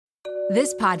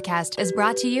This podcast is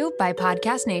brought to you by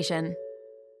Podcast Nation.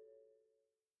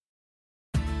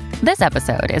 This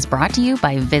episode is brought to you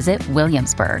by Visit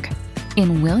Williamsburg.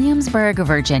 In Williamsburg,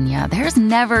 Virginia, there's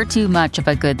never too much of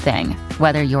a good thing.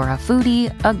 Whether you're a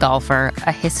foodie, a golfer,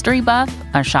 a history buff,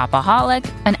 a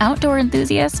shopaholic, an outdoor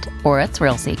enthusiast, or a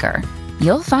thrill seeker,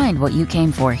 you'll find what you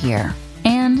came for here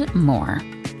and more.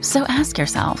 So ask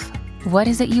yourself, what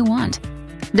is it you want?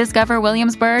 Discover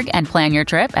Williamsburg and plan your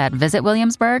trip at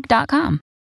visitwilliamsburg.com.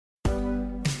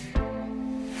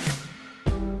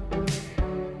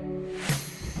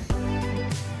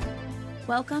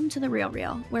 Welcome to The Real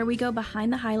Reel, where we go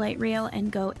behind the highlight reel and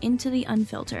go into the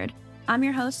unfiltered. I'm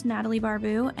your host, Natalie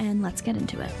Barbu, and let's get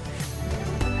into it.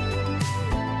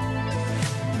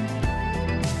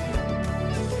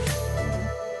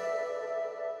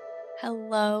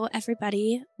 Hello,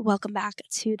 everybody. Welcome back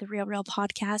to The Real Reel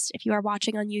podcast. If you are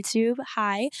watching on YouTube,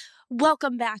 hi.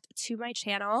 Welcome back to my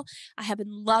channel. I have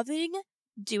been loving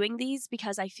doing these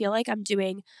because I feel like I'm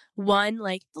doing one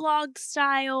like vlog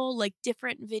style, like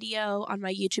different video on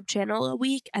my YouTube channel a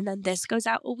week, and then this goes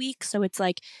out a week. So it's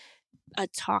like a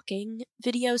talking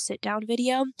video, sit down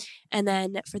video. And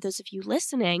then for those of you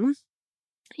listening,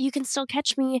 you can still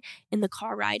catch me in the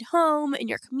car ride home, in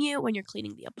your commute, when you're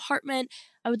cleaning the apartment.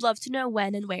 I would love to know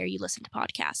when and where you listen to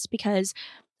podcasts, because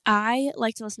I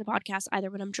like to listen to podcasts either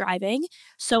when I'm driving.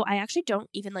 So I actually don't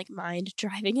even like mind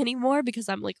driving anymore because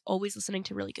I'm like always listening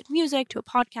to really good music, to a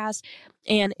podcast,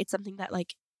 and it's something that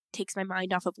like takes my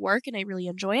mind off of work and I really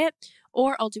enjoy it.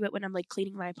 Or I'll do it when I'm like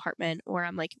cleaning my apartment, or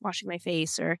I'm like washing my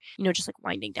face, or, you know, just like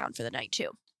winding down for the night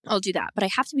too. I'll do that, but I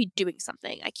have to be doing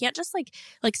something. I can't just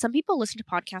like some people listen to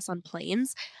podcasts on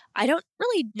planes. I don't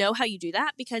really know how you do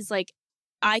that, because like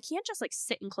I can't just like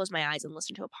sit and close my eyes and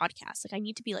listen to a podcast. Like I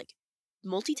need to be like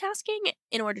multitasking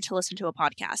in order to listen to a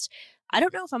podcast. I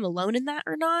don't know if I'm alone in that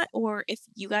or not, or if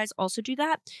you guys also do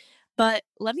that, but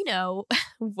let me know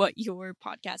what your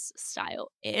podcast style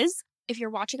is. If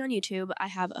you're watching on YouTube, I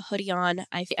have a hoodie on.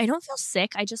 I don't feel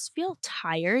sick. I just feel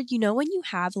tired. You know, when you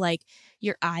have like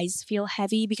your eyes feel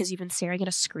heavy because you've been staring at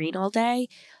a screen all day,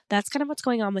 that's kind of what's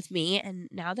going on with me. And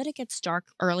now that it gets dark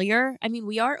earlier, I mean,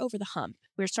 we are over the hump.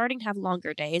 We're starting to have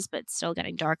longer days, but it's still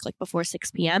getting dark like before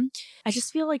 6 p.m. I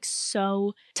just feel like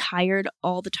so tired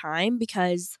all the time,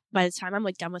 because by the time I'm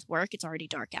like done with work, it's already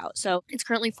dark out. So it's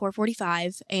currently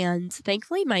 4:45, and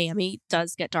thankfully Miami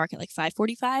does get dark at like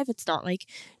 5:45. It's not like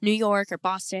New York or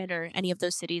Boston or any of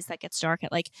those cities that gets dark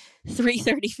at like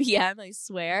 3:30 p.m., I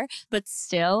swear. But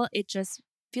still, it just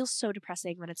feels so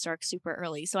depressing when it's dark super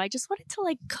early. So I just wanted to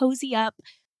like cozy up.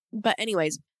 But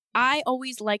anyways, I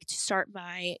always like to start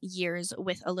my years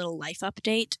with a little life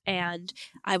update, and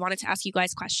I wanted to ask you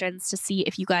guys questions to see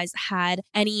if you guys had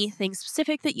anything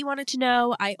specific that you wanted to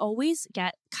know. I always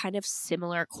get kind of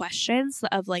similar questions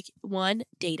of like, one,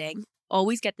 dating.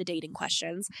 Always get the dating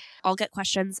questions. I'll get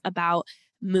questions about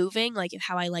moving, like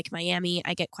how I like Miami.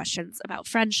 I get questions about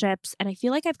friendships, and I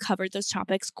feel like I've covered those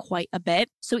topics quite a bit.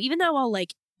 So even though I'll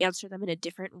like answer them in a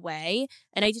different way,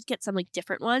 and I did get some like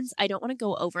different ones, I don't want to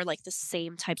go over like the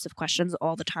same types of questions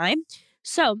all the time.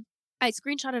 So I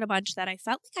screenshotted a bunch that I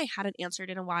felt like I hadn't answered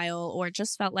in a while, or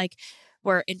just felt like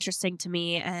were interesting to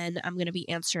me, and I'm going to be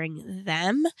answering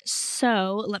them.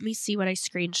 So let me see what I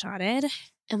screenshotted,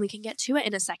 and we can get to it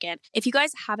in a second. If you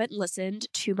guys haven't listened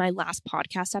to my last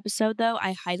podcast episode, though,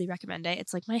 I highly recommend it.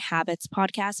 It's like my habits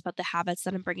podcast about the habits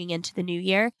that I'm bringing into the new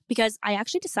year, because I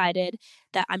actually decided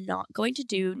that I'm not going to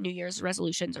do New Year's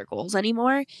resolutions or goals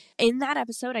anymore. In that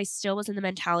episode, I still was in the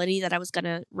mentality that I was going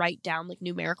to write down like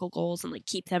numerical goals and like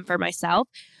keep them for myself.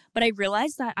 But I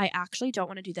realized that I actually don't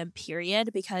want to do them,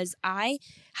 period, because I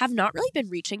have not really been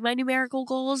reaching my numerical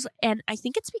goals. And I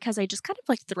think it's because I just kind of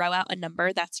like throw out a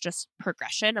number that's just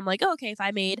progression. I'm like, oh, okay, if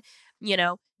I made, you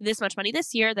know, this much money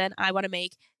this year, then I want to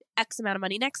make X amount of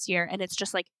money next year. And it's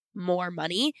just like more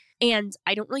money. And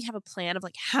I don't really have a plan of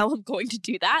like how I'm going to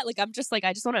do that. Like, I'm just like,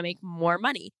 I just want to make more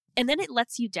money. And then it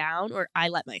lets you down, or I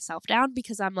let myself down,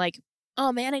 because I'm like,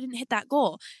 oh man, I didn't hit that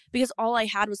goal, because all I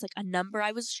had was like a number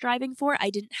I was striving for. I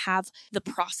didn't have the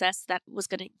process that was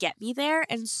going to get me there.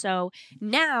 And so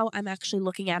now I'm actually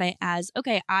looking at it as,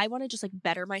 okay, I want to just like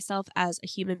better myself as a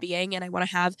human being, and I want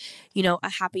to have, you know, a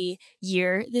happy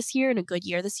year this year and a good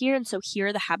year this year. And so here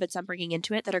are the habits I'm bringing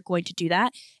into it that are going to do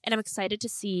that. And I'm excited to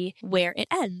see where it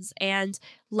ends. And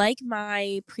like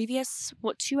my previous,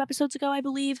 2 episodes ago, I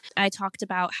believe, I talked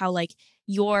about how like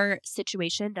your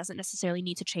situation doesn't necessarily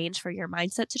need to change for your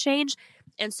mindset to change.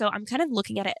 And so I'm kind of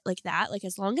looking at it like that. Like,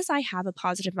 as long as I have a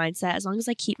positive mindset, as long as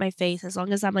I keep my faith, as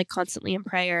long as I'm like constantly in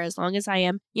prayer, as long as I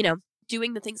am, you know,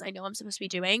 doing the things I know I'm supposed to be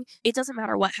doing. It doesn't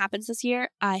matter what happens this year.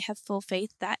 I have full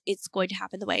faith that it's going to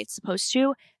happen the way it's supposed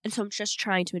to. And so I'm just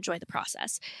trying to enjoy the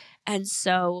process. And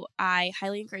so I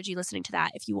highly encourage you listening to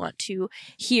that if you want to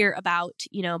hear about,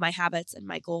 my habits and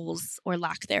my goals or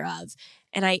lack thereof.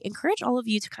 And I encourage all of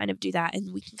you to kind of do that,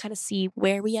 and we can kind of see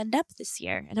where we end up this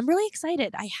year. And I'm really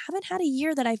excited. I haven't had a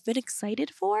year that I've been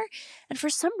excited for. And for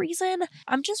some reason,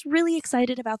 I'm just really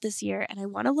excited about this year. And I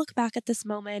want to look back at this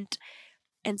moment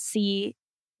and see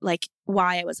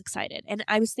why I was excited. And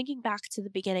I was thinking back to the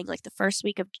beginning, the first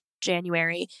week of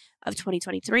January of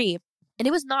 2023, and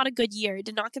it was not a good year. It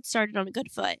did not get started on a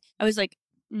good foot. I was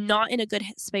not in a good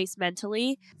space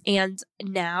mentally. And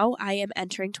now I am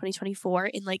entering 2024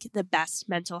 in the best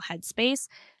mental headspace.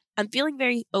 I'm feeling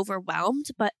very overwhelmed,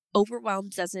 but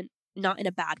overwhelmed not in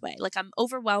a bad way. I'm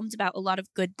overwhelmed about a lot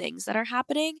of good things that are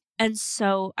happening. And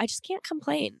so I just can't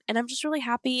complain. And I'm just really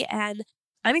happy, and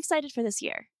I'm excited for this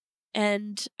year.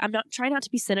 And I'm trying not to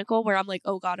be cynical where I'm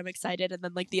oh God, I'm excited. And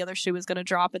then the other shoe is going to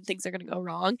drop and things are going to go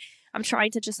wrong. I'm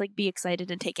trying to just be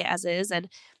excited and take it as is. And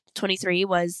 23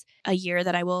 was a year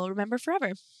that I will remember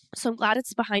forever. So I'm glad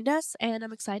it's behind us, and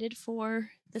I'm excited for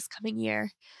this coming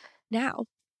year now.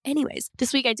 Anyways,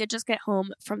 this week I did just get home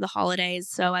from the holidays.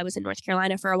 So I was in North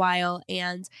Carolina for a while,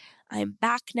 and I'm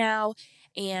back now,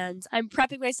 and I'm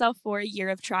prepping myself for a year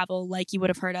of travel like you would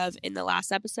have heard of in the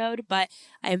last episode, but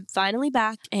I'm finally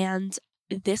back. And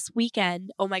this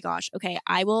weekend, oh my gosh, okay,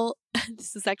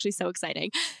 this is actually so exciting.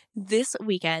 This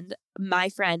weekend, my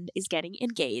friend is getting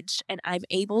engaged, and I'm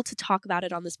able to talk about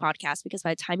it on this podcast because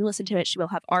by the time you listen to it, she will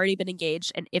have already been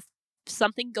engaged. And if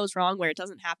something goes wrong where it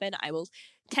doesn't happen, I will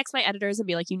text my editors and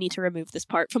be you need to remove this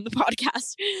part from the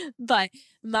podcast. But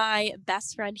my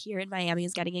best friend here in Miami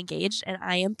is getting engaged, and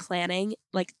I am planning,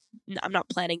 I'm not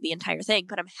planning the entire thing,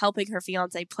 but I'm helping her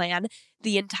fiance plan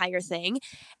the entire thing.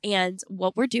 And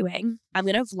what we're doing, I'm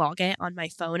going to vlog it on my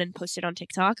phone and post it on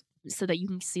TikTok so that you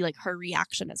can see her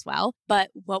reaction as well.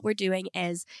 But what we're doing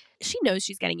is she knows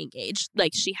she's getting engaged.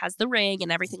 She has the ring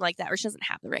and everything like that, or she doesn't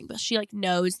have the ring, but she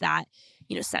knows that,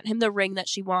 sent him the ring that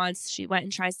she wants. She went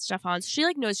and tries stuff on. So she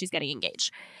knows she's getting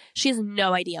engaged. She has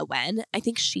no idea when. I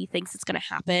think she thinks it's going to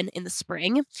happen in the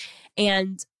spring.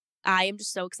 And I am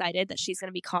just so excited that she's going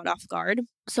to be caught off guard.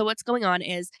 So what's going on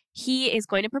is he is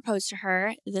going to propose to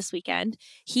her this weekend.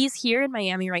 He's here in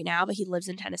Miami right now, but he lives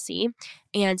in Tennessee,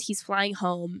 and he's flying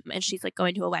home, and she's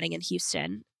going to a wedding in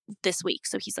Houston this week.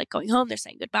 So he's going home. They're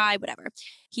saying goodbye, whatever.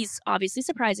 He's obviously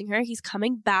surprising her. He's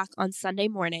coming back on Sunday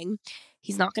morning.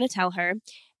 He's not going to tell her.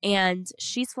 And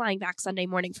she's flying back Sunday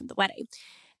morning from the wedding.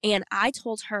 And I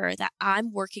told her that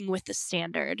I'm working with the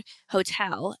Standard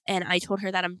Hotel, and I told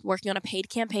her that I'm working on a paid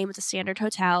campaign with the Standard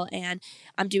Hotel, and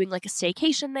I'm doing a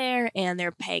staycation there, and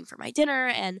they're paying for my dinner,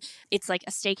 and it's a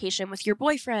staycation with your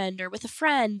boyfriend or with a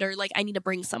friend, or I need to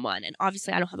bring someone. And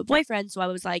obviously I don't have a boyfriend, so I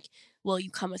was will you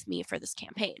come with me for this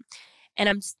campaign? And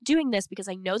I'm doing this because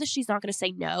I know that she's not going to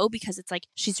say no, because it's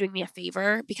she's doing me a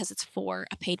favor because it's for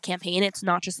a paid campaign. It's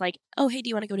not just oh, hey, do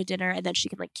you want to go to dinner? And then she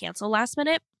can cancel last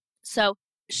minute. So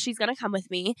she's going to come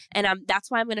with me. And that's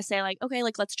why I'm going to say okay,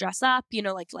 let's dress up,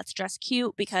 let's dress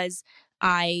cute, because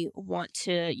I want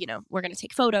to, we're going to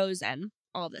take photos and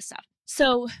all of this stuff.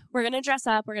 So we're going to dress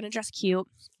up, we're going to dress cute.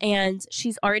 And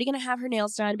she's already going to have her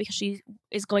nails done because she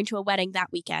is going to a wedding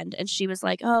that weekend. And she was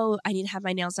oh, I need to have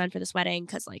my nails done for this wedding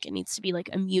because it needs to be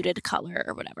a muted color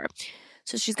or whatever.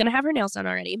 So she's going to have her nails done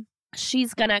already.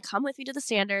 She's going to come with me to the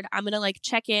Standard. I'm going to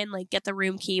check in, get the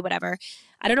room key, whatever.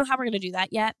 I don't know how we're going to do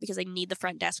that yet because I need the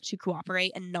front desk to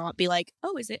cooperate and not be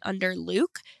oh, is it under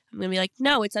Luke? I'm going to be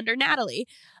no, it's under Natalie.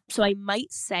 So I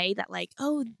might say that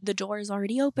oh, the door is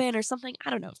already open or something. I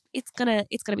don't know. It's going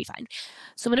to be fine.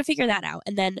 So I'm going to figure that out.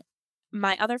 And then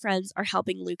my other friends are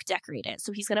helping Luke decorate it.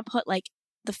 So he's going to put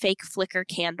the fake flicker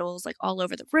candles all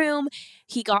over the room.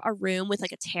 He got a room with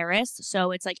a terrace, so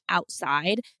it's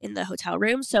outside in the hotel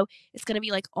room. So it's going to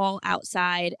be all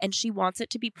outside, and she wants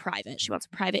it to be private. She wants a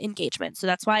private engagement. So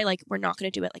that's why we're not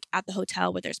going to do it at the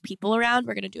hotel where there's people around.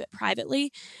 We're going to do it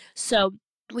privately. So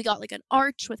we got an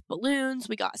arch with balloons.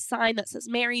 We got a sign that says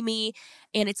 "Marry Me,"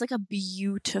 and it's a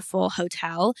beautiful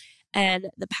hotel. And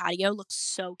the patio looks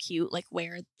so cute,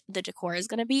 where the decor is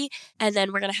going to be. And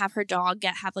then we're going to have her dog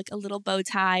have a little bow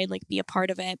tie and be a part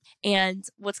of it. And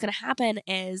what's going to happen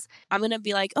is I'm going to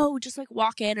be oh, just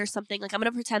walk in or something. I'm going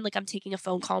to pretend I'm taking a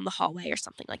phone call in the hallway or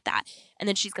something like that. And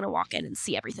then she's going to walk in and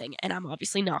see everything. And I'm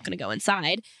obviously not going to go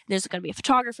inside. There's going to be a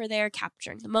photographer there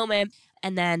capturing the moment.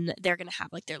 And then they're going to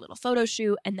have their little photo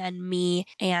shoot. And then me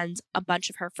and a bunch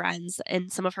of her friends,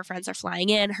 and some of her friends are flying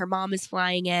in. Her mom is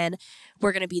flying in.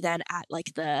 We're going to be then at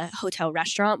the hotel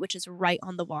restaurant, which is right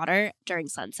on the water. water during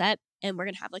sunset, and we're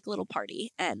going to have like a little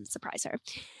party and surprise her.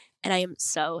 And I am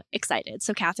so excited.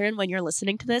 So Catherine, when you're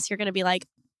listening to this, you're going to be like,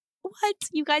 what?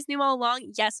 You guys knew all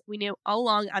along? Yes, we knew all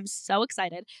along. I'm so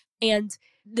excited. And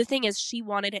the thing is, she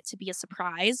wanted it to be a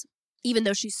surprise, even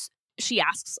though she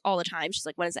asks all the time. She's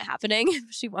like, when is it happening?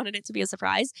 She wanted it to be a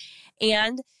surprise.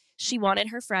 And she wanted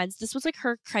her friends. This was like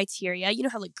her criteria. You know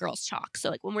how like girls talk.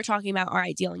 So like when we're talking about our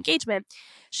ideal engagement,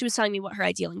 she was telling me what her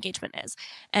ideal engagement is.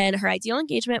 And her ideal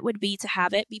engagement would be to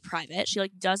have it be private. She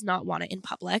like does not want it in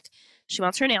public. She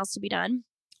wants her nails to be done.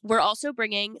 We're also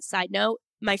bringing, side note,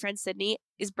 my friend Sydney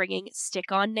is bringing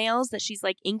stick-on nails that she's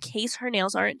like, in case her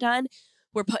nails aren't done,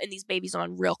 we're putting these babies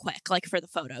on real quick, like for the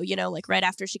photo, you know, like right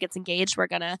after she gets engaged, we're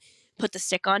going to put the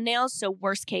stick-on nails. So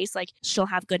worst case, like she'll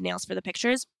have good nails for the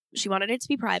pictures. She wanted it to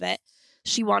be private.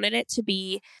 She wanted it to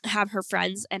be, have her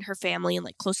friends and her family and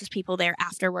like closest people there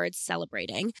afterwards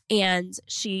celebrating. And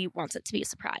she wants it to be a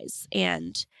surprise.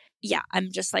 And yeah, I'm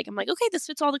like, okay, this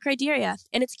fits all the criteria.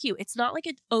 And it's cute. It's not like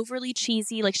an overly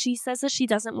cheesy, like she says that she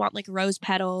doesn't want like rose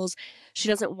petals. She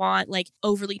doesn't want like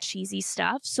overly cheesy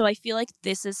stuff. So I feel like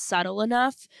this is subtle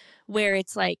enough where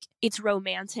it's like, it's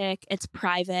romantic, it's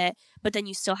private, but then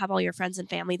you still have all your friends and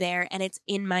family there, and it's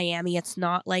in Miami. It's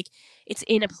not like it's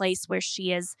in a place where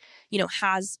she is, you know,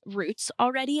 has roots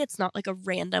already. It's not like a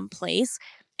random place.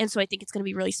 And so I think it's going to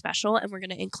be really special, and we're going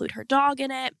to include her dog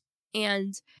in it,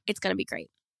 and it's going to be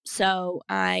great. So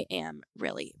I am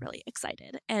really, really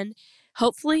excited. And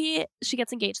hopefully she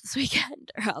gets engaged this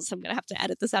weekend, or else I'm going to have to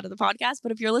edit this out of the podcast.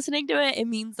 But if you're listening to it, it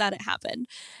means that it happened.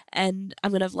 And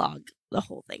I'm going to vlog the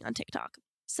whole thing on TikTok.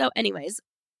 So anyways,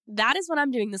 that is what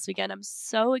I'm doing this weekend. I'm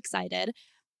so excited.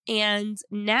 And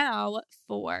now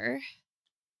for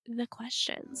the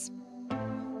questions.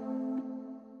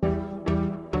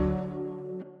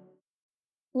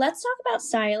 Let's talk about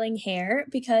styling hair,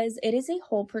 because it is a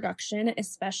whole production,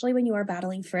 especially when you are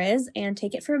battling frizz. And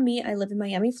take it from me, I live in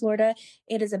Miami, Florida.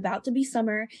 It is about to be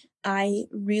summer. I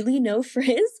really know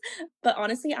frizz, but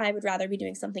honestly, I would rather be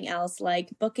doing something else,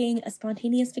 like booking a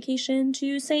spontaneous vacation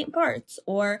to St. Bart's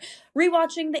or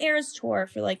rewatching the Eras Tour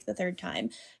for like the third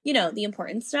time. You know, the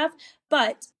important stuff.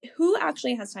 But who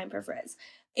actually has time for frizz?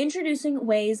 Introducing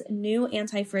Ouai's new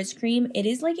anti-frizz cream. It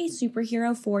is like a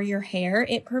superhero for your hair.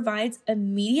 It provides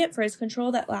immediate frizz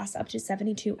control that lasts up to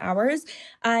 72 hours.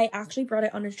 I actually brought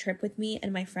it on a trip with me,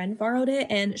 and my friend borrowed it,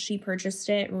 and she purchased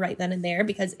it right then and there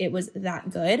because it was that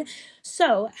good.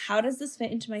 So how does this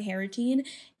fit into my hair routine?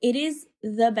 It is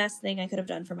the best thing I could have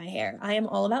done for my hair. I am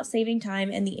all about saving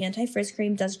time, and the anti-frizz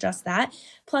cream does just that.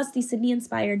 Plus, the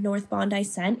Sydney-inspired North Bondi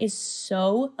scent is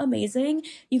so amazing.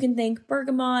 You can thank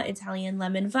bergamot, Italian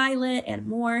lemon violet, and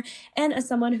more. And as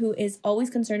someone who is always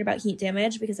concerned about heat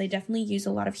damage, because I definitely use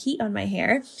a lot of heat on my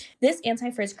hair, this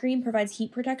anti-frizz cream provides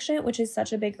heat protection, which is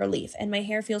such a big relief, and my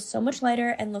hair feels so much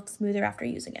lighter and looks smoother after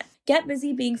using it. Get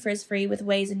busy being frizz-free with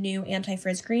Ouai's new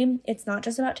anti-frizz cream. It's not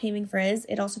just about taming frizz,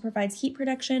 it also provides heat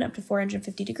protection up to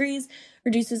 450 degrees,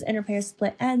 reduces and repairs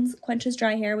split ends, quenches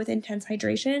dry hair with intense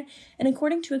hydration, and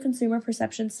according to a consumer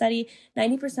perception study,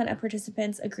 90% of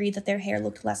participants agreed that their hair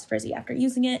looked less frizzy after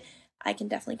using it. I can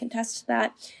definitely contest to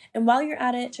that. And while you're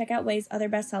at it, check out Ouai's other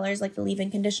bestsellers like the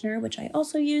leave-in conditioner, which I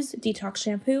also use, detox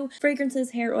shampoo,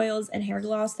 fragrances, hair oils, and hair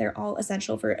gloss. They're all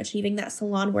essential for achieving that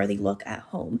salon-worthy look at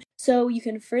home. So you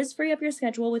can frizz-free up your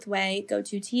schedule with Ouai. Go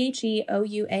to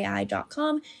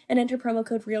THEOUAI.com and enter promo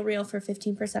code REALREAL for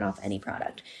 15% off any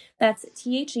product. That's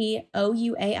THEOUAI.com,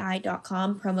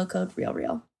 promo code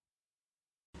REALREAL.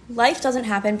 Life doesn't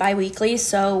happen bi-weekly,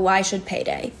 so why should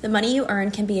payday? The money you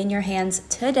earn can be in your hands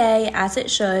today, as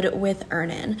it should, with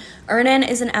Earnin. Earnin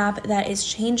is an app that is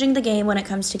changing the game when it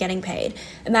comes to getting paid.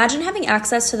 Imagine having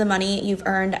access to the money you've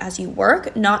earned as you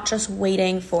work, not just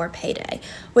waiting for payday.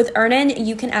 With Earnin,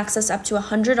 you can access up to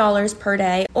 $100 per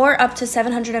day or up to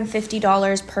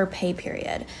 $750 per pay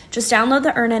period. Just download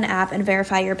the Earnin app and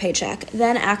verify your paycheck.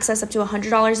 Then access up to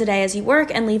 $100 a day as you work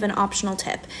and leave an optional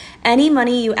tip. Any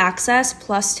money you access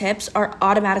plus tips are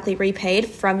automatically repaid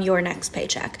from your next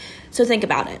paycheck. So think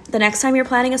about it. The next time you're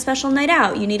planning a special night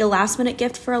out, you need a last-minute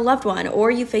gift for a loved one, or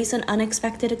you face an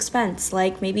unexpected expense,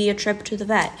 like maybe a trip to the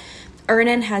vet,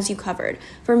 Earnin has you covered.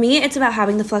 For me, it's about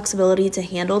having the flexibility to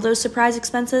handle those surprise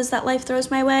expenses that life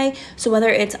throws my way. So whether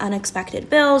it's unexpected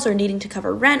bills or needing to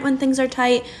cover rent when things are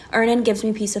tight, Earnin gives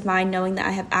me peace of mind knowing that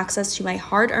I have access to my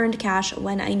hard-earned cash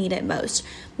when I need it most.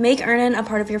 Make Earnin a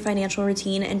part of your financial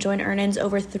routine and join Earnin's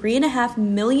over 3.5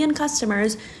 million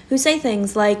customers who say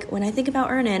things like, when I think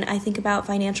about Earnin, I think about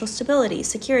financial stability,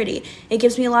 security. It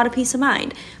gives me a lot of peace of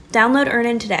mind. Download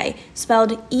Earnin today,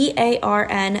 spelled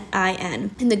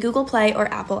EARNIN, in the Google Play or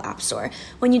Apple App Store.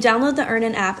 When you download the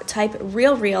Earnin app, type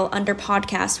Real under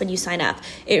podcast when you sign up.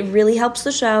 It really helps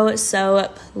the show,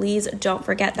 so please don't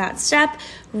forget that step.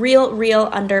 Real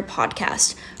under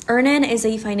podcast. Earnin is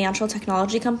a financial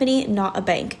technology company, not a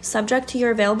bank. Subject to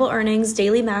your available earnings,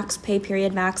 daily max, pay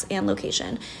period max, and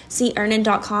location. See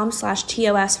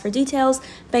earnin.com/TOS for details.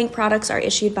 Bank products are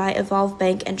issued by Evolve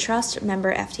Bank and Trust,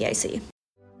 member FDIC.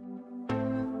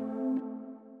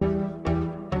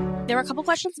 There were a couple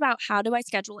questions about how do I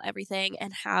schedule everything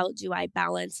and how do I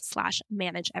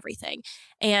balance/manage everything.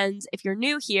 And if you're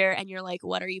new here and you're like,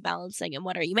 what are you balancing and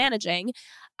what are you managing?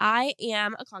 I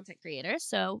am a content creator.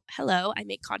 So hello, I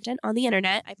make content on the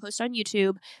internet. I post on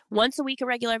YouTube once a week, a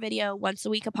regular video, once a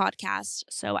week, a podcast.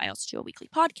 So I also do a weekly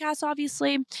podcast,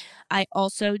 obviously. I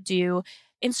also do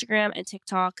Instagram and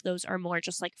TikTok. Those are more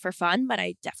just like for fun, but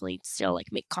I definitely still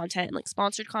like make content and like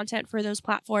sponsored content for those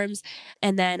platforms.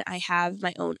 And then I have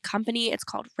my own company. It's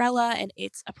called Rella, and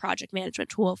it's a project management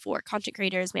tool for content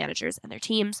creators, managers, and their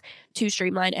teams to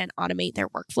streamline and automate their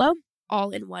workflow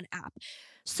all in one app.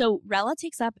 So Rella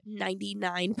takes up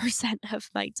 99%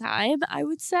 of my time, I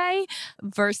would say,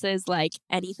 versus like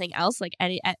anything else, like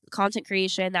any content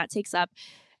creation that takes up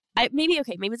maybe it's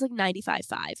like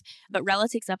 95.5, but Rella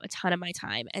takes up a ton of my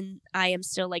time, and I am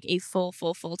still like a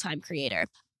full-time creator.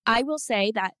 I will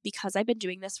say that because I've been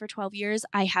doing this for 12 years,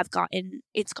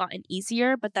 it's gotten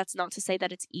easier, but that's not to say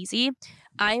that it's easy.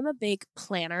 I am a big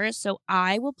planner, so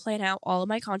I will plan out all of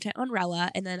my content on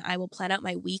Rella, and then I will plan out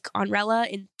my week on Rella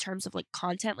in terms of like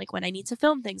content, like when I need to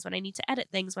film things, when I need to edit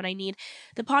things, when I need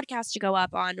the podcast to go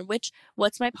up on,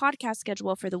 what's my podcast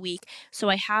schedule for the week. So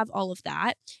I have all of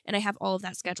that, and I have all of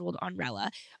that scheduled on Rella.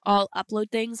 I'll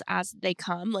upload things as they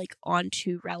come, like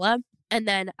onto Rella. And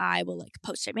then I will like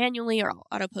post it manually, or I'll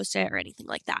auto post it or anything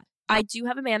like that. I do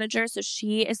have a manager, so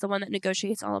she is the one that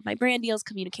negotiates all of my brand deals,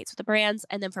 communicates with the brands.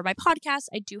 And then for my podcast,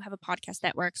 I do have a podcast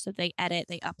network. So they edit,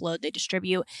 they upload, they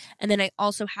distribute. And then I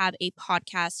also have a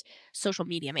podcast social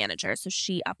media manager. So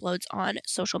she uploads on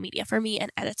social media for me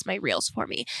and edits my reels for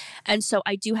me. And so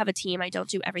I do have a team. I don't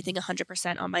do everything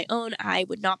 100% on my own. I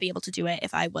would not be able to do it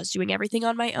if I was doing everything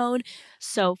on my own.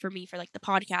 So for me, for like the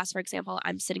podcast, for example,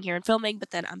 I'm sitting here and filming,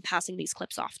 but then I'm passing these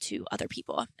clips off to other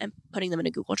people and putting them in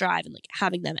a Google Drive and like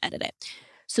having them edit it.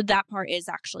 So that part is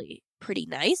actually pretty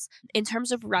nice. In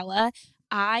terms of Rella,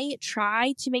 I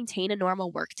try to maintain a normal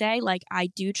work day. Like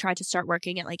I do try to start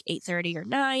working at like 8:30 or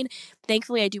 9.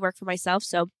 Thankfully, I do work for myself.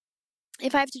 So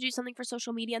if I have to do something for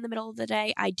social media in the middle of the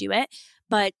day, I do it.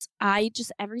 But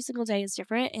every single day is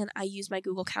different, and I use my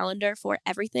Google Calendar for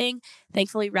everything.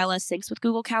 Thankfully, Rella syncs with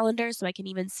Google Calendar, so I can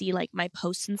even see like my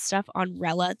posts and stuff on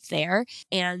Rella there,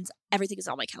 and everything is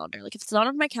on my calendar. Like if it's not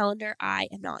on my calendar, I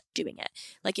am not doing it.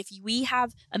 Like if we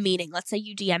have a meeting, let's say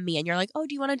you DM me and you're like, oh,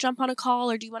 do you want to jump on a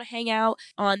call, or do you want to hang out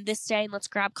on this day and let's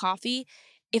grab coffee?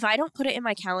 If I don't put it in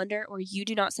my calendar, or you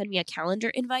do not send me a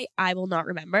calendar invite, I will not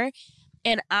remember.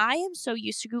 And I am so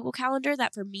used to Google Calendar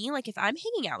that for me, like if I'm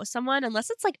hanging out with someone, unless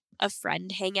it's like a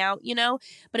friend hangout,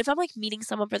 but if I'm like meeting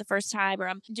someone for the first time, or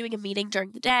I'm doing a meeting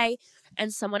during the day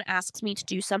and someone asks me to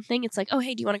do something, it's like, oh,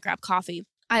 hey, do you want to grab coffee?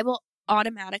 I will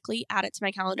automatically add it to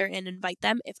my calendar and invite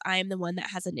them if I am the one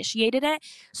that has initiated it.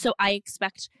 So I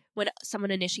expect when someone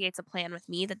initiates a plan with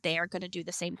me that they are going to do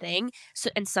the same thing.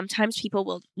 So, and sometimes people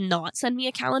will not send me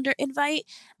a calendar invite,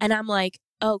 and I'm like,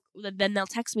 oh, then they'll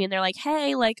text me and they're like,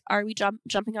 hey, like, are we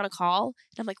jumping on a call?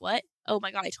 And I'm like, what? Oh my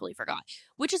God, I totally forgot.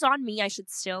 Which is on me. I should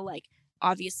still like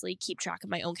obviously keep track of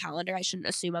my own calendar. I shouldn't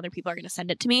assume other people are going to send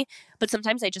it to me, but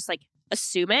sometimes I just like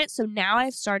assume it. So now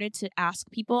I've started to ask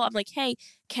people, I'm like, hey,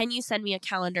 can you send me a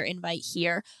calendar invite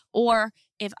here? Or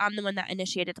if I'm the one that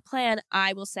initiated the plan,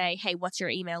 I will say, hey, what's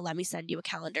your email? Let me send you a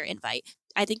calendar invite.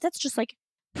 I think that's just like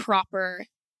proper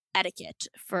etiquette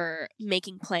for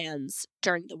making plans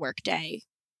during the workday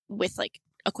with like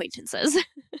acquaintances. Tell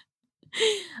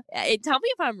me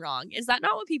if I'm wrong. Is that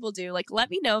not what people do? Like, let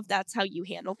me know if that's how you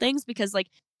handle things, because like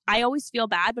I always feel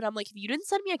bad, but I'm like, if you didn't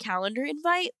send me a calendar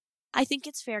invite, I think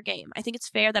it's fair game. I think it's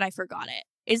fair that I forgot it.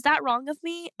 Is that wrong of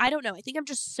me? I don't know. I think I'm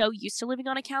just so used to living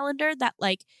on a calendar that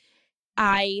like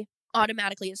I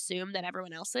automatically assume that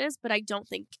everyone else is, but I don't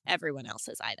think everyone else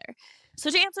is either. So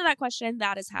to answer that question,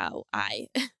 that is how I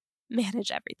manage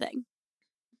everything.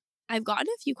 I've gotten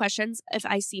a few questions if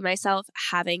I see myself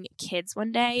having kids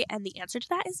one day, and the answer to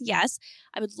that is yes.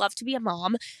 I would love to be a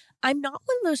mom. I'm not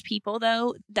one of those people,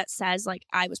 though, that says, like,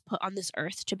 I was put on this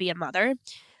earth to be a mother.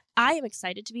 I am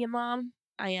excited to be a mom.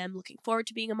 I am looking forward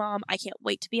to being a mom. I can't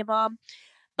wait to be a mom.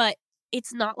 But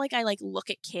it's not like I, like, look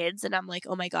at kids and I'm like,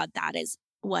 oh my God, that is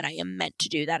what I am meant to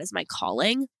do. That is my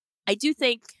calling. I do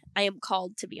think I am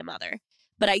called to be a mother,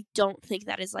 but I don't think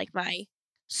that is like my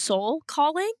soul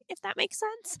calling, if that makes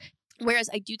sense. Whereas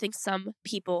I do think some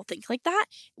people think like that,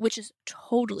 which is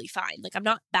totally fine. Like, I'm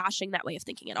not bashing that way of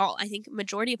thinking at all. I think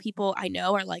majority of people I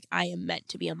know are like, I am meant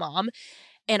to be a mom.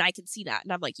 And I can see that.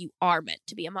 And I'm like, you are meant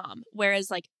to be a mom.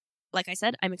 Whereas like I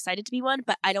said, I'm excited to be one,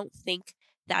 but I don't think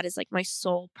that is like my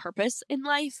sole purpose in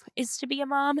life is to be a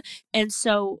mom. And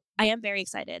so I am very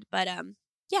excited. But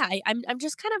yeah, I'm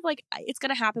just kind of like, it's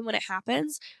going to happen when it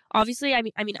happens. Obviously, I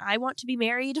mean, I want to be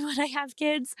married when I have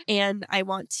kids, and I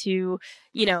want to,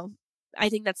 you know, I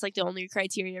think that's like the only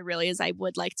criteria really is I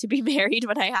would like to be married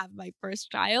when I have my first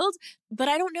child. But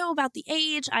I don't know about the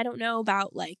age. I don't know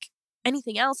about like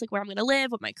anything else, like where I'm going to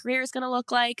live, what my career is going to look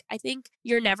like. I think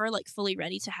you're never like fully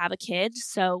ready to have a kid.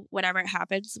 So whenever it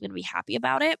happens, I'm going to be happy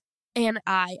about it. And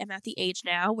I am at the age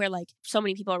now where like so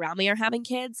many people around me are having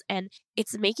kids, and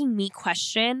it's making me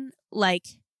question like,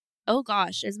 oh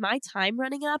gosh, is my time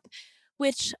running up?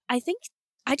 Which I think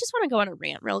I just want to go on a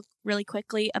rant really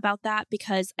quickly about that,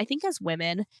 because I think as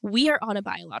women, we are on a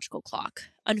biological clock.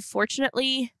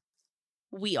 Unfortunately,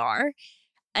 we are.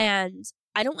 And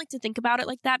I don't like to think about it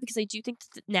like that, because I do think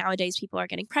that nowadays people are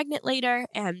getting pregnant later,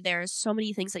 and there's so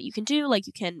many things that you can do. Like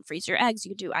you can freeze your eggs,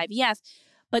 you can do IVF,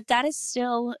 but that is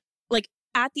still like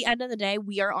at the end of the day,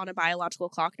 we are on a biological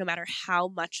clock no matter how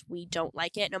much we don't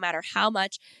like it, no matter how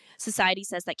much society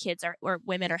says that kids are or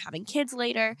women are having kids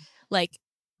later. Like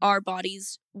our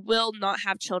bodies will not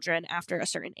have children after a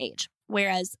certain age.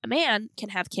 Whereas a man can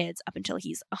have kids up until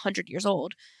he's 100 years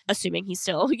old, assuming he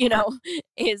still, you know,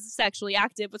 is sexually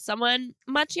active with someone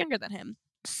much younger than him.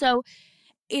 So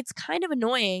it's kind of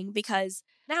annoying because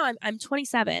now I'm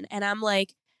 27 and I'm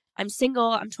like, I'm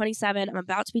single, I'm 27, I'm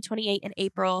about to be 28 in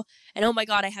April. And oh my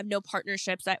God, I have no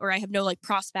partnerships or I have no like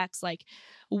prospects. Like,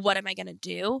 what am I going to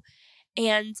do?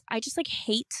 And I just like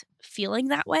hate feeling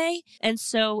that way. And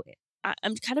so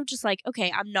I'm kind of just like,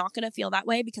 okay, I'm not going to feel that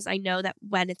way because I know that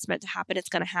when it's meant to happen, it's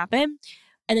going to happen.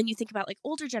 And then you think about like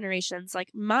older generations, like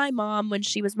my mom, when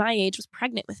she was my age, was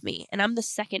pregnant with me and I'm the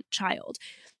second child.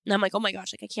 And I'm like, oh my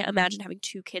gosh, like I can't imagine having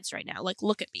 2 kids right now. Like,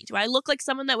 look at me. Do I look like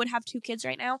someone that would have 2 kids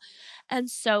right now? And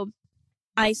so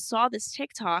I saw this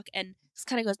TikTok, and this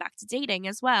kind of goes back to dating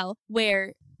as well,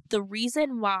 where the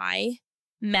reason why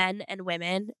men and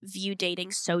women view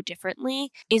dating so differently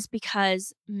is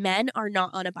because men are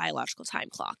not on a biological time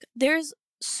clock. There's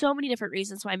so many different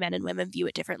reasons why men and women view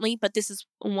it differently, but this is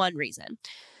one reason.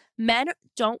 Men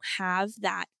don't have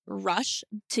that rush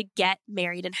to get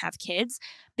married and have kids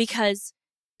because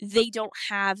they don't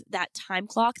have that time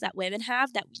clock that women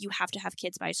have, that you have to have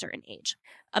kids by a certain age.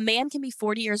 A man can be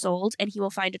 40 years old and he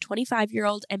will find a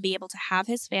 25-year-old and be able to have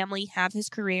his family, have his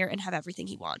career, and have everything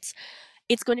he wants.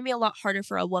 It's going to be a lot harder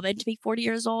for a woman to be 40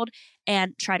 years old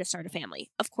and try to start a family.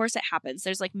 Of course it happens.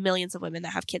 There's like millions of women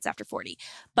that have kids after 40.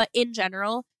 But in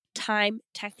general, time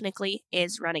technically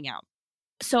is running out.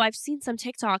 So I've seen some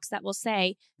TikToks that will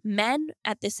say men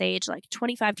at this age, like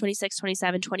 25, 26,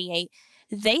 27, 28,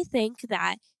 they think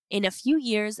that in a few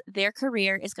years, their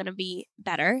career is going to be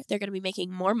better. They're going to be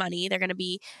making more money. They're going to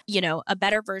be, you know, a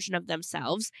better version of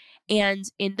themselves. And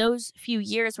in those few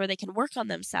years where they can work on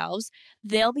themselves,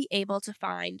 they'll be able to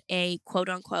find a quote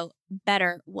unquote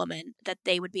better woman that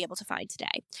they would be able to find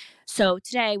today. So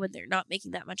today, when they're not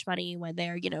making that much money, when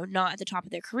they're, you know, not at the top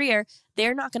of their career,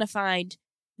 they're not going to find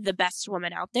the best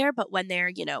woman out there. But when they're,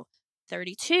 you know,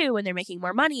 32 and they're making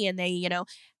more money and they, you know,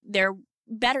 they're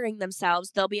bettering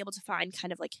themselves, they'll be able to find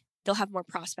kind of like, they'll have more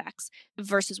prospects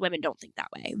versus women don't think that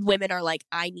way. Women are like,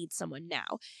 I need someone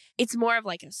now. It's more of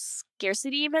like a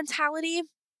scarcity mentality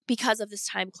because of this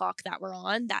time clock that we're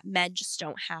on that men just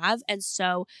don't have. And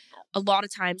so a lot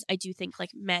of times I do think like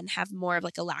men have more of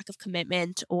like a lack of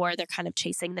commitment, or they're kind of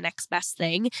chasing the next best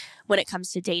thing when it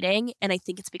comes to dating. And I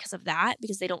think it's because of that,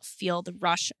 because they don't feel the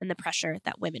rush and the pressure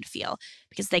that women feel,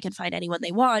 because they can find anyone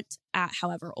they want at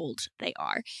however old they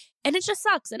are. And it just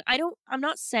sucks. And I'm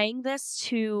not saying this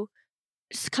to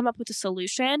come up with a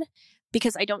solution,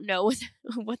 because I don't know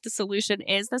what the solution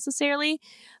is necessarily,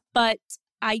 but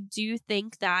I do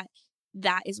think that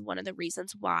that is one of the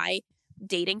reasons why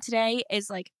dating today is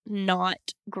like not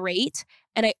great.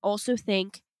 And I also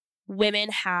think women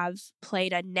have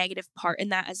played a negative part in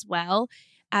that as well,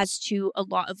 as to a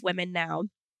lot of women now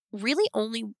really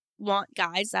only want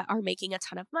guys that are making a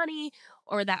ton of money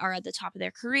or that are at the top of their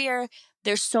career.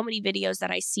 There's so many videos that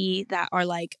I see that are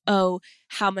like, oh,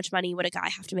 how much money would a guy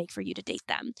have to make for you to date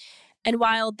them? And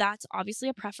while that's obviously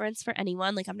a preference for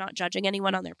anyone, like I'm not judging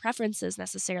anyone on their preferences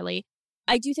necessarily,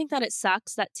 I do think that it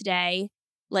sucks that today,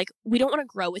 like we don't want to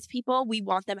grow with people. We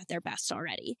want them at their best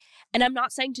already. And I'm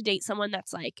not saying to date someone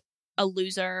that's like a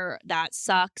loser, that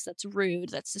sucks, that's rude,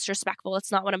 that's disrespectful.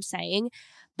 It's not what I'm saying.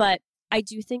 But I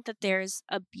do think that there's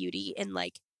a beauty in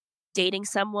like dating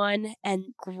someone and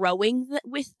growing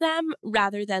with them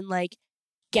rather than like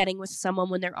getting with someone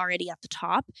when they're already at the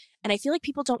top. And I feel like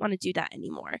people don't want to do that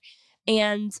anymore.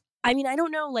 And I mean, I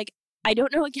don't know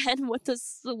again what the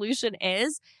solution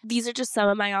is. These are just some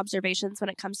of my observations when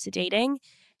it comes to dating.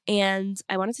 And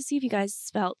I wanted to see if you guys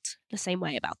felt the same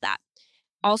way about that.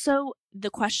 Also, the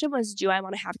question was, do I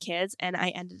want to have kids? And I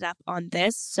ended up on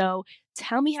this. So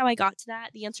tell me how I got to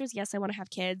that. The answer is yes, I want to have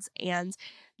kids. And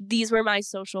these were my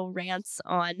social rants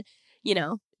on,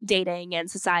 dating and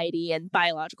society and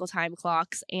biological time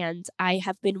clocks. And I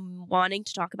have been wanting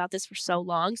to talk about this for so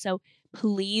long. So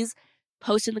please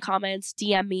post in the comments,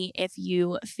 DM me if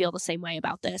you feel the same way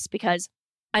about this, because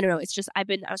I don't know. It's just, I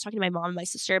was talking to my mom and my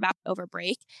sister about it over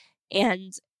break,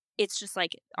 and it's just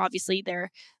like, obviously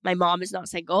my mom is not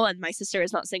single and my sister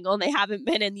is not single and they haven't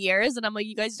been in years. And I'm like,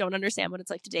 you guys don't understand what it's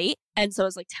like to date. And so I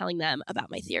was like telling them about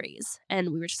my theories,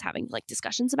 and we were just having like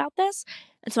discussions about this.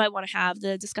 And so I want to have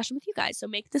the discussion with you guys. So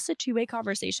make this a two-way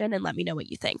conversation and let me know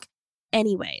what you think.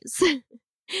 Anyways,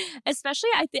 especially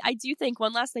I do think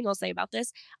one last thing I'll say about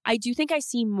this. I do think I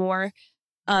see more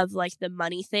of like the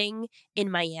money thing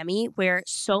in Miami, where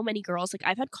so many girls, like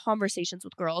I've had conversations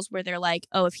with girls where they're like,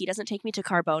 oh, if he doesn't take me to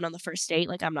Carbone on the first date,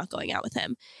 like I'm not going out with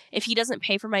him. If he doesn't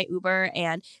pay for my Uber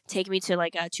and take me to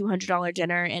like a $200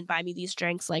 dinner and buy me these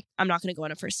drinks, like I'm not going to go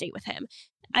on a first date with him.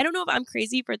 I don't know if I'm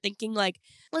crazy for thinking like,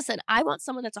 listen, I want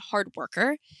someone that's a hard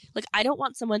worker. Like I don't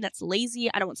want someone that's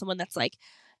lazy. I don't want someone that's like,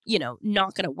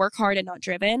 not going to work hard and not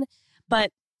driven.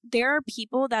 But there are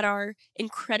people that are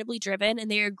incredibly driven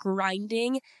and they are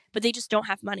grinding, but they just don't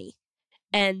have money.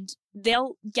 And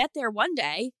they'll get there one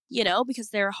day, because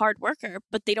they're a hard worker,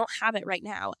 but they don't have it right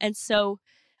now. And so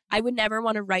I would never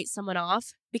want to write someone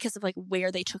off because of like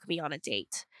where they took me on a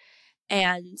date.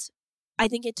 And I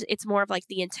think it's more of like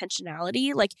the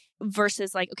intentionality, like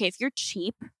versus like, okay, if you're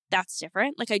cheap, that's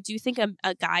different. Like I do think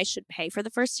a guy should pay for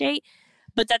the first date,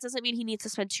 but that doesn't mean he needs to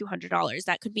spend $200.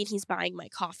 That could mean he's buying my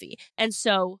coffee. And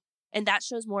that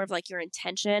shows more of like your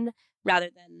intention rather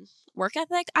than work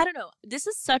ethic. I don't know. This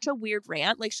is such a weird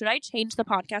rant. Like, should I change the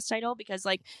podcast title? Because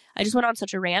like, I just went on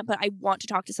such a rant, but I want to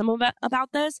talk to someone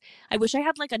about this. I wish I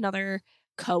had like another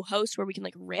co-host where we can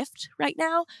like riff right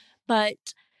now, but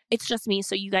it's just me.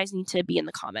 So you guys need to be in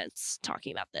the comments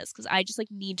talking about this, because I just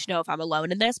like need to know if I'm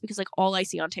alone in this, because like all I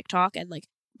see on TikTok and like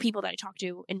people that I talk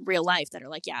to in real life that are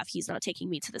like, yeah, if he's not taking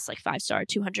me to this like 5-star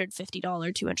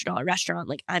 $250 restaurant,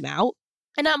 like I'm out.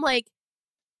 And I'm like,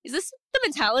 is this the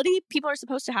mentality people are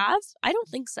supposed to have? I don't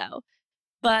think so.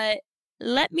 But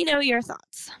let me know your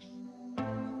thoughts.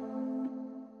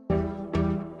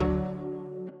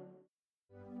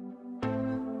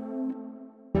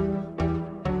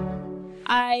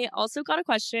 I also got a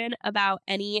question about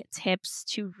any tips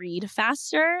to read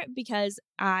faster, because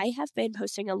I have been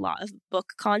posting a lot of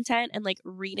book content and like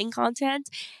reading content,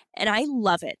 and I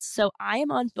love it. So I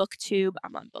am on BookTube,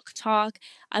 I'm on BookTok,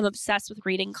 I'm obsessed with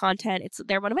reading content.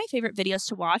 They're one of my favorite videos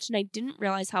to watch, and I didn't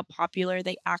realize how popular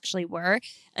they actually were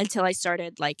until I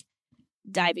started like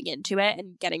diving into it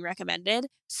and getting recommended.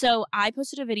 So I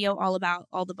posted a video all about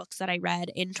all the books that I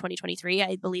read in 2023.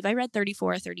 I believe I read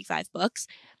 34 or 35 books.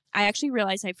 I actually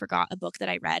realized I forgot a book that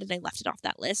I read and I left it off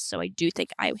that list. So I do think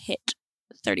I hit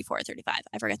 34 or 35.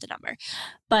 I forget the number.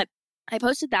 But I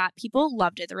posted that. People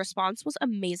loved it. The response was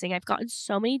amazing. I've gotten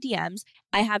so many DMs.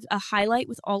 I have a highlight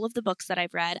with all of the books that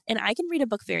I've read, and I can read a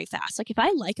book very fast. Like if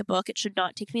I like a book, it should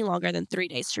not take me longer than 3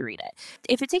 days to read it.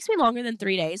 If it takes me longer than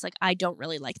 3 days, like I don't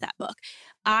really like that book.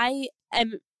 I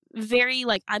am very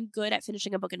like, I'm good at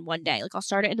finishing a book in one day. Like I'll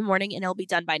start it in the morning and it'll be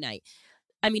done by night.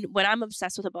 I mean, when I'm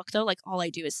obsessed with a book though, like all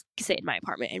I do is sit in my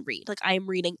apartment and read. Like I am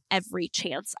reading every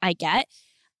chance I get.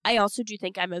 I also do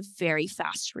think I'm a very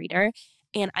fast reader,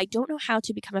 and I don't know how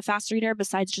to become a fast reader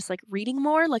besides just like reading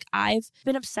more. Like I've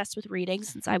been obsessed with reading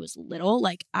since I was little.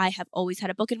 Like I have always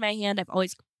had a book in my hand. I've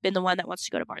always been the one that wants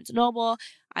to go to Barnes & Noble.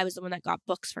 I was the one that got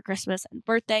books for Christmas and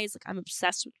birthdays. Like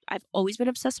I've always been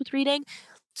obsessed with reading.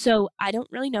 So I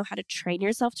don't really know how to train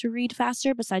yourself to read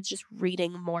faster besides just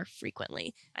reading more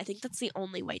frequently. I think that's the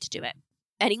only way to do it.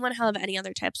 Anyone have any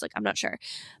other tips? Like I'm not sure.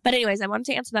 But anyways, I wanted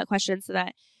to answer that question so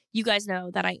that you guys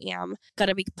know that I am going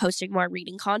to be posting more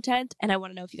reading content, and I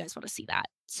want to know if you guys want to see that.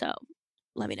 So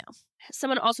let me know.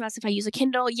 Someone also asked if I use a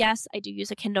Kindle. Yes, I do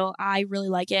use a Kindle. I really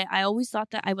like it. I always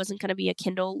thought that I wasn't going to be a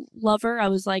Kindle lover. I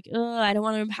was like, I don't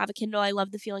want to have a Kindle. I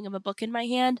love the feeling of a book in my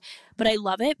hand, but I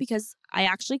love it because I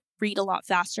actually read a lot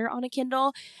faster on a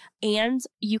Kindle, and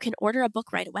you can order a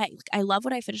book right away. Like, I love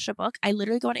when I finish a book, I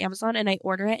literally go on Amazon and I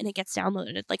order it and it gets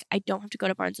downloaded. Like, I don't have to go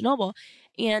to Barnes & Noble,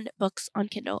 and books on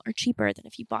Kindle are cheaper than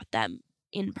if you bought them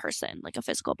in person, like a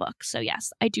physical book. So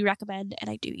yes, I do recommend, and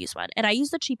I do use one, and I use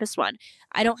the cheapest one.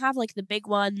 I don't have like the big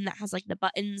one that has like the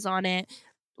buttons on it.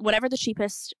 Whatever the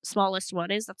cheapest, smallest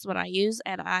one is, that's what I use,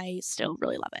 and I still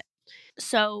really love it.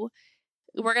 So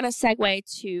we're going to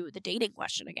segue to the dating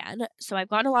question again. So I've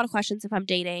gotten a lot of questions if I'm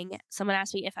dating. Someone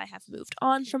asked me if I have moved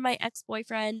on from my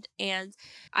ex-boyfriend, and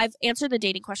I've answered the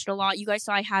dating question a lot. You guys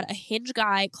saw I had a Hinge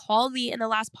guy call me in the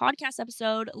last podcast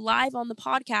episode, live on the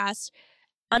podcast,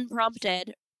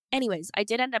 unprompted. Anyways, I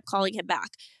did end up calling him back.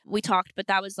 We talked, but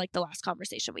that was like the last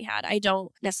conversation we had. I don't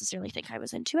necessarily think I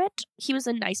was into it. He was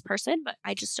a nice person, but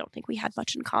I just don't think we had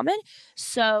much in common.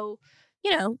 So,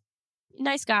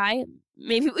 nice guy.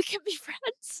 Maybe we can be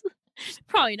friends.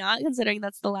 Probably not, considering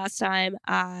that's the last time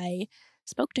I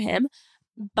spoke to him.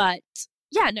 But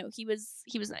yeah, no, he was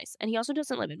nice. And he also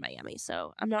doesn't live in Miami,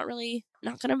 so I'm not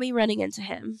going to be running into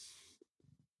him.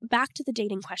 Back to the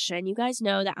dating question. You guys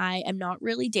know that I am not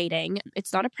really dating.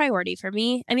 It's not a priority for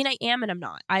me. I mean, I am and I'm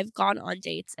not. I've gone on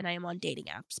dates and I am on dating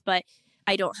apps, but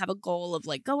I don't have a goal of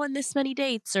like, go on this many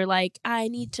dates or like, I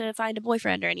need to find a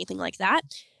boyfriend or anything like that.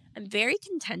 I'm very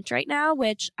content right now,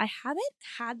 which I haven't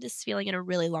had this feeling in a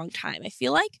really long time. I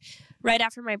feel like right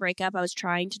after my breakup, I was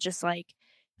trying to just like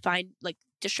find like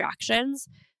distractions,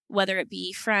 whether it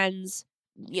be friends,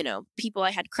 people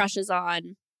I had crushes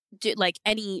on, like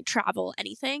any travel,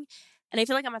 anything. And I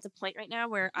feel like I'm at the point right now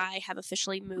where I have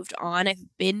officially moved on.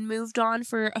 I've been moved on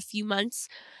for a few months,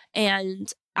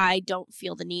 and I don't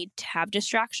feel the need to have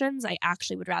distractions. I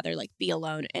actually would rather like be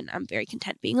alone, and I'm very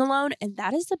content being alone. And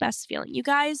that is the best feeling, you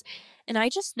guys. And I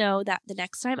just know that the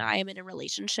next time I am in a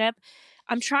relationship,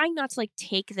 I'm trying not to like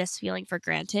take this feeling for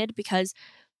granted, because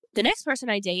the next person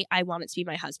I date, I want it to be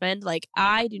my husband. Like,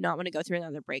 I do not want to go through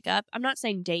another breakup. I'm not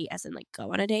saying date as in like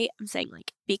go on a date. I'm saying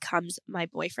like becomes my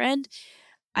boyfriend.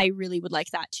 I really would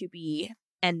like that to be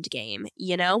end game,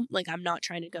 Like, I'm not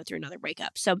trying to go through another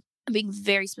breakup. So I'm being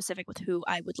very specific with who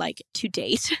I would like to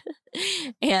date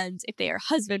and if they are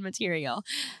husband material.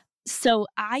 So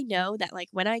I know that like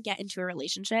when I get into a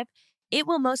relationship, it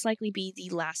will most likely be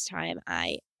the last time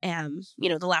I am,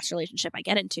 the last relationship I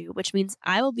get into, which means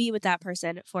I will be with that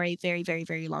person for a very, very,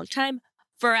 very long time,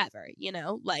 forever,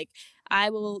 like I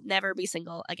will never be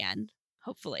single again,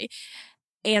 hopefully.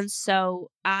 And so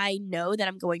I know that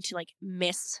I'm going to like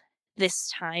miss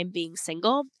this time being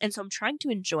single. And so I'm trying to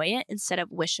enjoy it instead of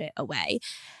wish it away.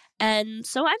 And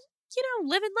so I'm,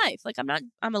 living life. Like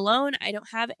I'm alone. I don't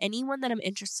have anyone that I'm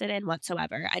interested in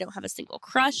whatsoever. I don't have a single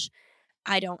crush.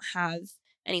 I don't have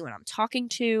anyone I'm talking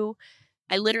to.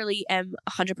 I literally am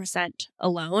 100%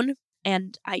 alone,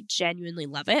 and I genuinely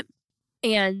love it.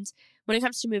 And when it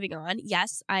comes to moving on,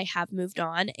 yes, I have moved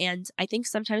on. And I think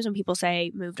sometimes when people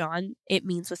say moved on, it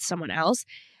means with someone else.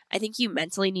 I think you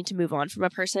mentally need to move on from a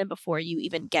person before you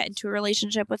even get into a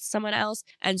relationship with someone else.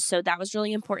 And so that was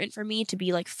really important for me to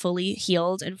be like fully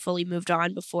healed and fully moved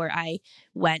on before I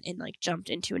went and like jumped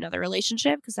into another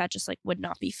relationship, because that just like would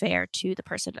not be fair to the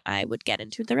person I would get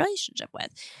into the relationship with.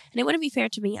 And it wouldn't be fair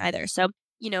to me either. So,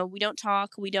 we don't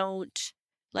talk, we're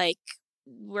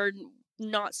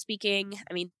not speaking.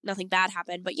 I mean, nothing bad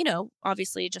happened, but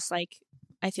obviously just like,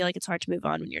 I feel like it's hard to move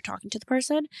on when you're talking to the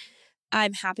person.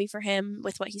 I'm happy for him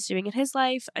with what he's doing in his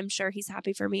life. I'm sure he's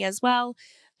happy for me as well.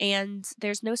 And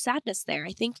there's no sadness there.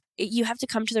 I think you have to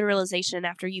come to the realization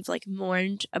after you've like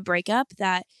mourned a breakup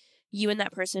that you and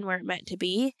that person weren't meant to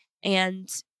be. And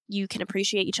you can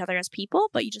appreciate each other as people,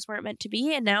 but you just weren't meant to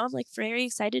be. And now I'm like very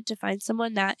excited to find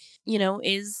someone that,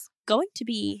 is going to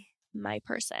be my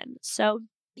person. So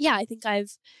yeah, I think I'm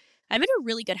in a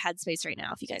really good headspace right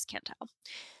now, if you guys can't tell.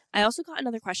 I also got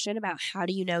another question about how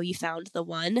do you know you found the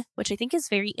one, which I think is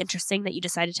very interesting that you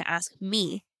decided to ask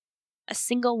me, a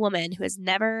single woman who has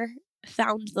never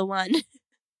found the one,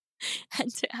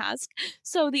 and to ask.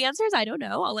 So the answer is I don't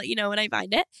know. I'll let you know when I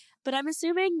find it. But I'm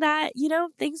assuming that,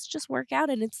 things just work out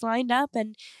and it's lined up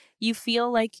and you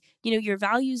feel like, your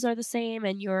values are the same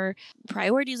and your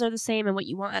priorities are the same and what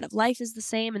you want out of life is the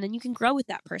same. And then you can grow with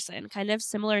that person, kind of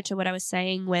similar to what I was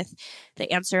saying with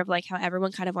the answer of like how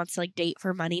everyone kind of wants to like date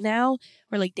for money now,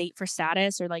 or like date for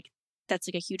status, or like that's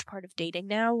like a huge part of dating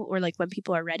now, or like when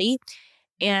people are ready.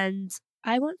 And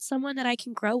I want someone that I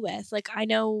can grow with. Like, I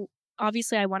know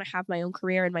obviously I want to have my own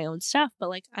career and my own stuff, but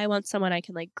like I want someone I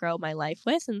can like grow my life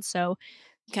with. And so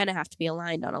You kind of have to be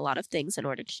aligned on a lot of things in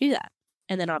order to do that.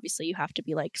 And then obviously you have to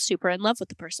be like super in love with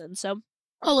the person. So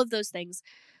all of those things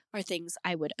are things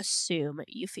I would assume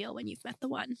you feel when you've met the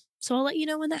one. So I'll let you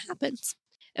know when that happens.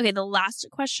 Okay, the last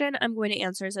question I'm going to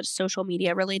answer is a social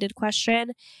media related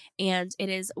question. And it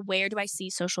is, where do I see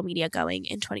social media going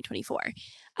in 2024?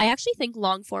 I actually think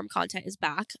long form content is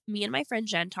back. Me and my friend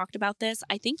Jen talked about this.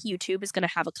 I think YouTube is going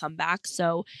to have a comeback.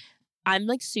 So I'm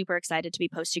like super excited to be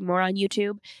posting more on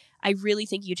YouTube. I really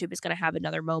think YouTube is going to have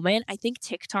another moment. I think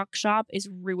TikTok Shop is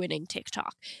ruining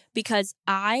TikTok because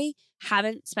I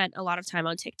haven't spent a lot of time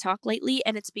on TikTok lately.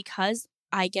 And it's because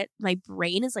my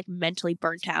brain is like mentally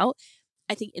burnt out.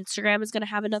 I think Instagram is going to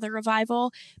have another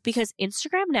revival because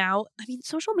Instagram now, I mean,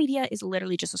 social media is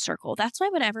literally just a circle. That's why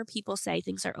whenever people say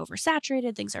things are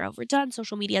oversaturated, things are overdone,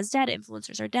 social media is dead,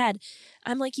 influencers are dead,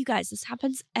 I'm like, you guys, this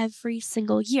happens every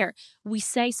single year. We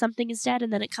say something is dead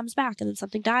and then it comes back, and then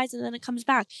something dies and then it comes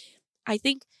back. I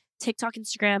think TikTok,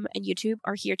 Instagram, and YouTube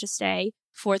are here to stay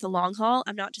for the long haul.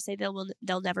 I'm not to say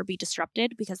they'll never be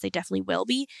disrupted, because they definitely will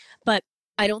be, but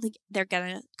I don't think they're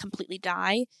going to completely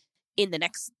die in the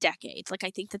next decade. Like, I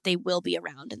think that they will be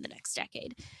around in the next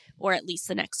decade, or at least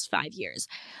the next 5 years.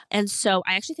 And so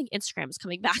I actually think Instagram is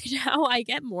coming back now. I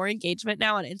get more engagement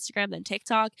now on Instagram than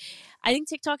TikTok. I think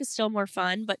TikTok is still more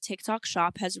fun, but TikTok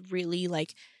Shop has really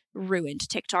like ruined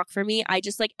TikTok for me. I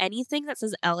just like anything that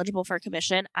says eligible for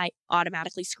commission, I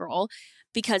automatically scroll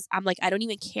because I'm like, I don't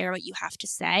even care what you have to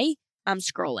say. I'm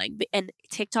scrolling, and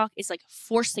TikTok is like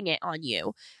forcing it on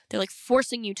you. They're like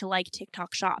forcing you to like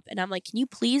TikTok Shop. And I'm like, can you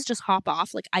please just hop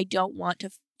off? Like, I don't want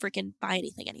to freaking buy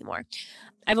anything anymore.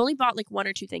 I've only bought like 1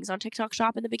 or 2 things on TikTok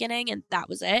Shop in the beginning, and that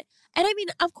was it. And I mean,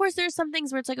 of course, there's some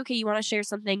things where it's like, okay, you want to share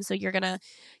something, so you're going to,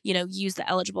 use the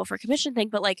eligible for commission thing.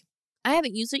 But like, I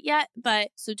haven't used it yet,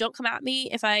 so don't come at me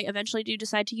if I eventually do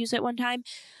decide to use it one time.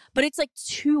 But it's like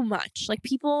too much. Like,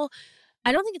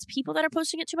 I don't think it's people that are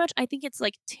posting it too much. I think it's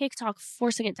like TikTok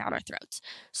forcing it down our throats.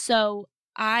 So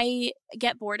I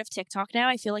get bored of TikTok now.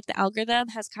 I feel like the algorithm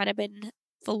has kind of been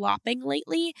flopping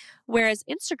lately. Whereas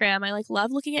Instagram, I like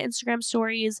love looking at Instagram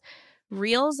stories.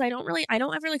 Reels, I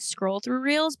don't ever like scroll through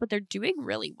Reels, but they're doing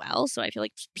really well. So I feel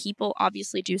like people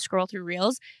obviously do scroll through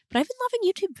Reels. But I've been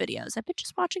loving YouTube videos. I've been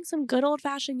just watching some good old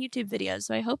fashioned YouTube videos.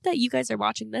 So I hope that you guys are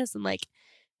watching this and like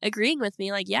agreeing with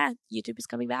me, like, yeah, YouTube is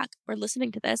coming back, or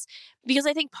listening to this, because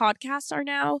I think podcasts are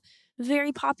now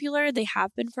very popular. They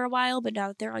have been for a while, but now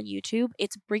that they're on YouTube,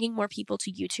 it's bringing more people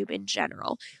to YouTube in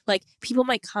general. Like, people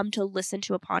might come to listen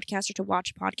to a podcast or to watch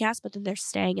a podcast, but then they're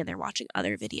staying and they're watching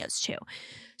other videos too.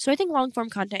 So I think long form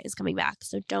content is coming back,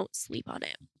 so don't sleep on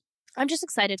it. I'm just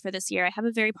excited for this year. I have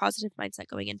a very positive mindset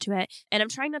going into it, and I'm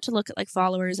trying not to look at like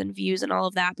followers and views and all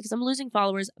of that, because I'm losing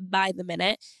followers by the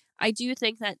minute. I do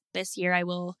think that this year I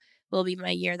will be my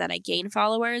year that I gain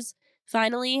followers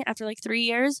finally after like 3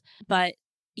 years. But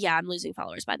yeah, I'm losing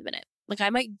followers by the minute. Like, I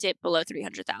might dip below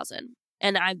 300,000,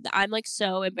 and I'm like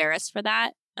so embarrassed for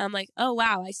that. I'm like, oh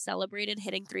wow, I celebrated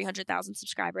hitting 300,000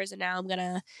 subscribers, and now I'm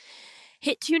gonna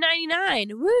hit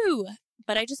 299. Woo!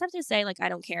 But I just have to say, like, I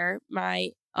don't care. My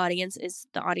audience is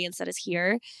the audience that is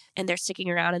here, and they're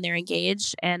sticking around and they're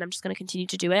engaged, and I'm just going to continue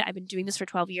to do it. I've been doing this for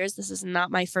 12 years. This is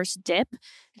not my first dip.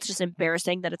 It's just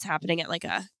embarrassing that it's happening at like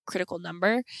a critical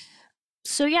number.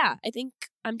 So yeah, I think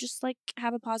I'm just like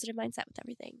have a positive mindset with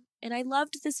everything. And I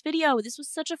loved this video. This was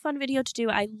such a fun video to do.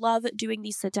 I love doing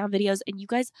these sit down videos, and you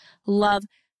guys love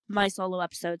my solo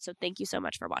episodes. So thank you so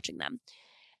much for watching them.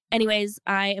 Anyways,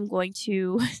 I am going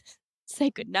to say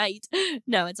goodnight.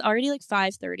 No, it's already like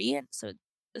 5:30, and so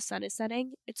the sun is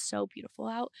setting. It's so beautiful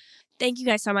out. Thank you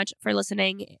guys so much for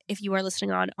listening. If you are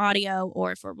listening on audio,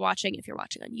 or if you're watching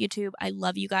on YouTube, I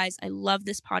love you guys. I love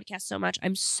this podcast so much.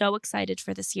 I'm so excited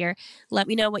for this year. Let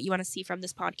me know what you want to see from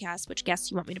this podcast, which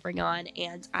guests you want me to bring on,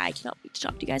 and I cannot wait to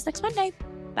talk to you guys next Monday.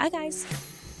 Bye, guys.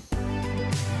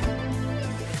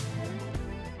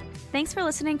 Thanks for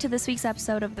listening to this week's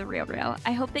episode of The Real Real.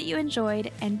 I hope that you enjoyed,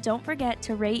 and don't forget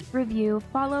to rate, review,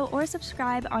 follow, or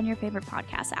subscribe on your favorite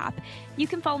podcast app. You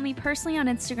can follow me personally on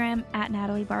Instagram at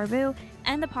Natalie Barbu,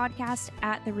 and the podcast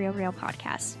at The Real Real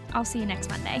Podcast. I'll see you next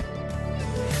Monday.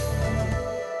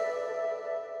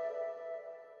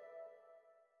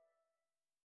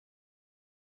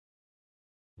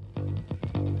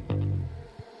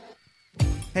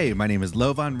 Hey, my name is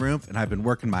Lovan Rumpf, and I've been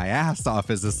working my ass off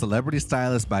as a celebrity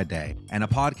stylist by day and a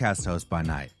podcast host by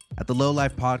night. At the Low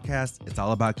Life Podcast, it's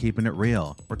all about keeping it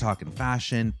real. We're talking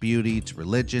fashion, beauty, to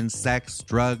religion, sex,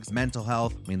 drugs, mental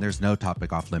health. I mean, there's no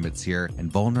topic off limits here,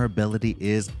 and vulnerability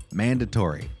is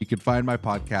mandatory. You can find my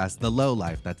podcast, The Low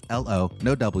Life, that's L-O,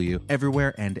 no W,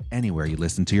 everywhere and anywhere you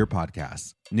listen to your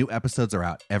podcasts. New episodes are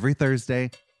out every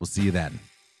Thursday. We'll see you then.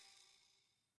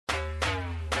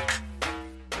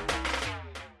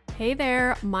 Hey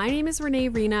there, my name is Renee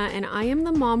Rena and I am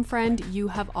the mom friend you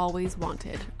have always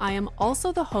wanted. I am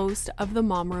also the host of the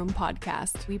Mom Room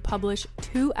podcast. We publish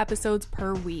 2 episodes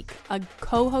per week, a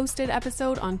co-hosted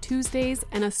episode on Tuesdays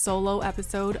and a solo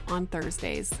episode on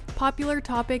Thursdays. Popular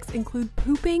topics include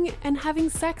pooping and having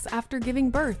sex after giving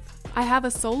birth. I have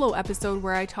a solo episode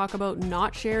where I talk about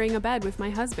not sharing a bed with my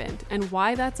husband and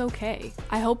why that's okay.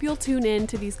 I hope you'll tune in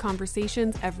to these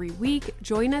conversations every week.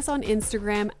 Join us on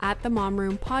Instagram at the Mom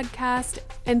Room Podcast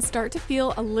and start to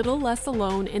feel a little less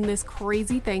alone in this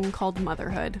crazy thing called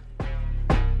motherhood.